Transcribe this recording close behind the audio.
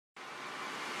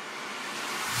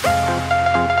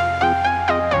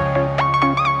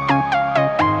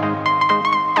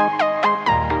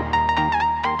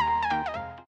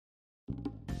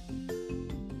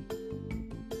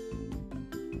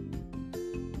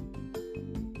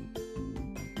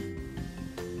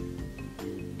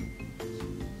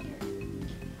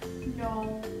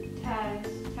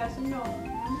Tessa, no.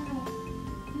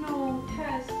 No,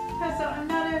 Tessa, I'm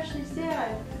not actually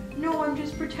sad. No, I'm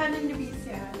just pretending to be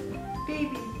sad.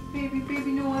 Baby,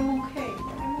 no, I'm okay.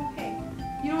 I'm okay.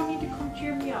 You don't need to come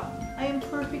cheer me up. I am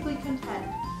perfectly content.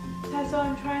 Tessa,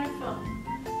 I'm trying to film.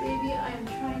 Baby, I am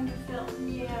trying to film.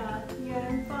 Yeah,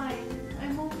 I'm fine.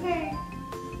 I'm okay.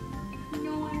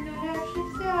 No, I'm not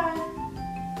actually sad.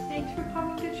 Thanks for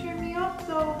coming to cheer me up,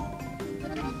 though.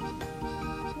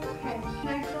 Okay, can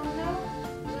I film now?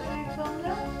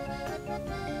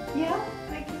 Yeah,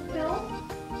 I can film?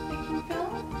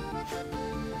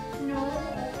 No?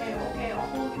 Okay, I'll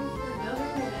hold you for another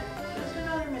minute. Just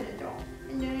another minute, though.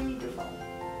 And then I need to film.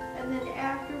 And then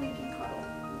after we can cuddle.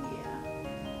 Yeah.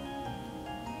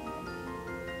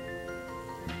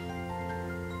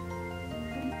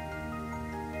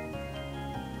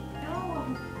 No. Come on.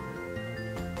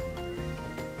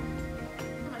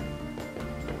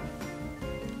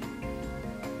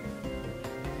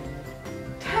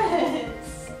 Tess!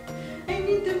 I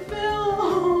need to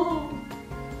film!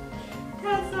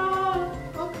 Tessa!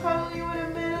 I'll cuddle you in a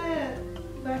minute.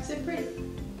 You gotta sit pretty.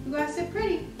 You gotta sit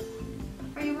pretty.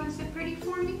 Are you gonna sit pretty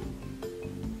for me?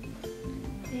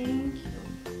 Thank you.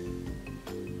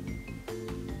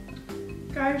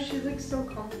 Guys, she looks so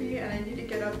comfy and I need to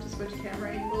get up to switch camera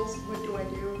angles. What do I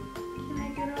do? Can I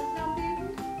get up now, baby?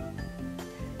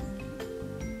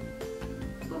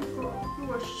 Good girl. You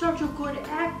are such a good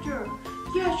actor.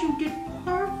 Yes, you did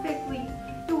perfectly.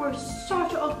 You are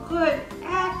such a good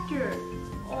actor.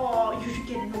 Oh, you should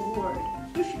get an award.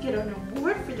 You should get an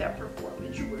award for that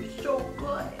performance. You were so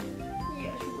good.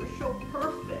 Yes, you were so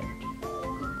perfect.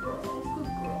 Oh, good girl.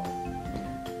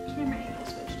 Camera angle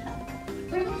switched up.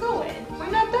 Where are you going?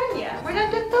 We're not done yet. We're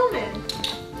not done filming.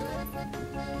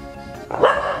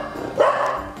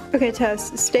 Okay,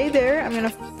 Tess, stay there. I'm gonna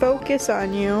focus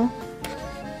on you.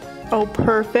 Oh,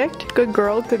 perfect. Good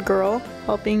girl.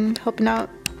 Helping out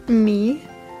me.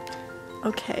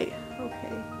 Okay.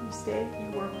 You stay.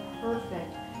 You were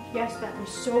perfect. Yes, that was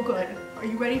so good. Are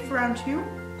you ready for round 2?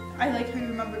 I like how you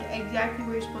remembered exactly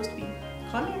where you're supposed to be.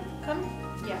 Come here.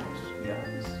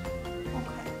 Yes.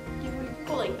 Okay. Give me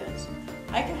go like this.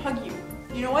 I can hug you.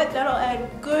 You know what? That'll add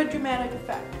good dramatic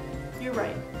effect. You're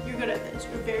right. You're good at this.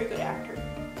 You're a very good actor.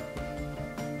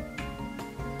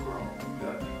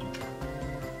 Good.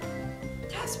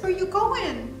 Tess, where are you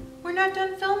going? We're not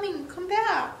done filming. Come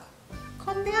back.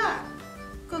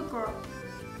 Good girl.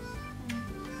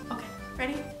 Okay,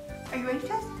 ready? Are you ready,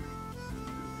 Tess?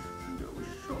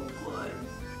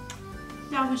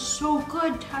 That was so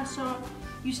good, Tessa.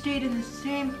 You stayed in the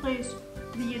same place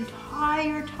the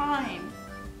entire time.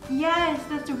 Yes,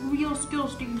 that's a real skill,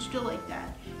 staying still like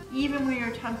that. Even when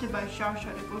you're tempted by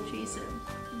Shasha to go chase him.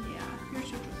 Yeah, you're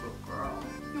such a good girl.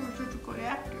 You're such a good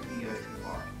actor. Yes, you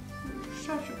are. You're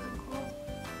such a good girl.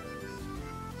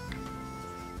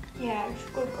 Yeah, you're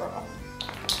a good girl.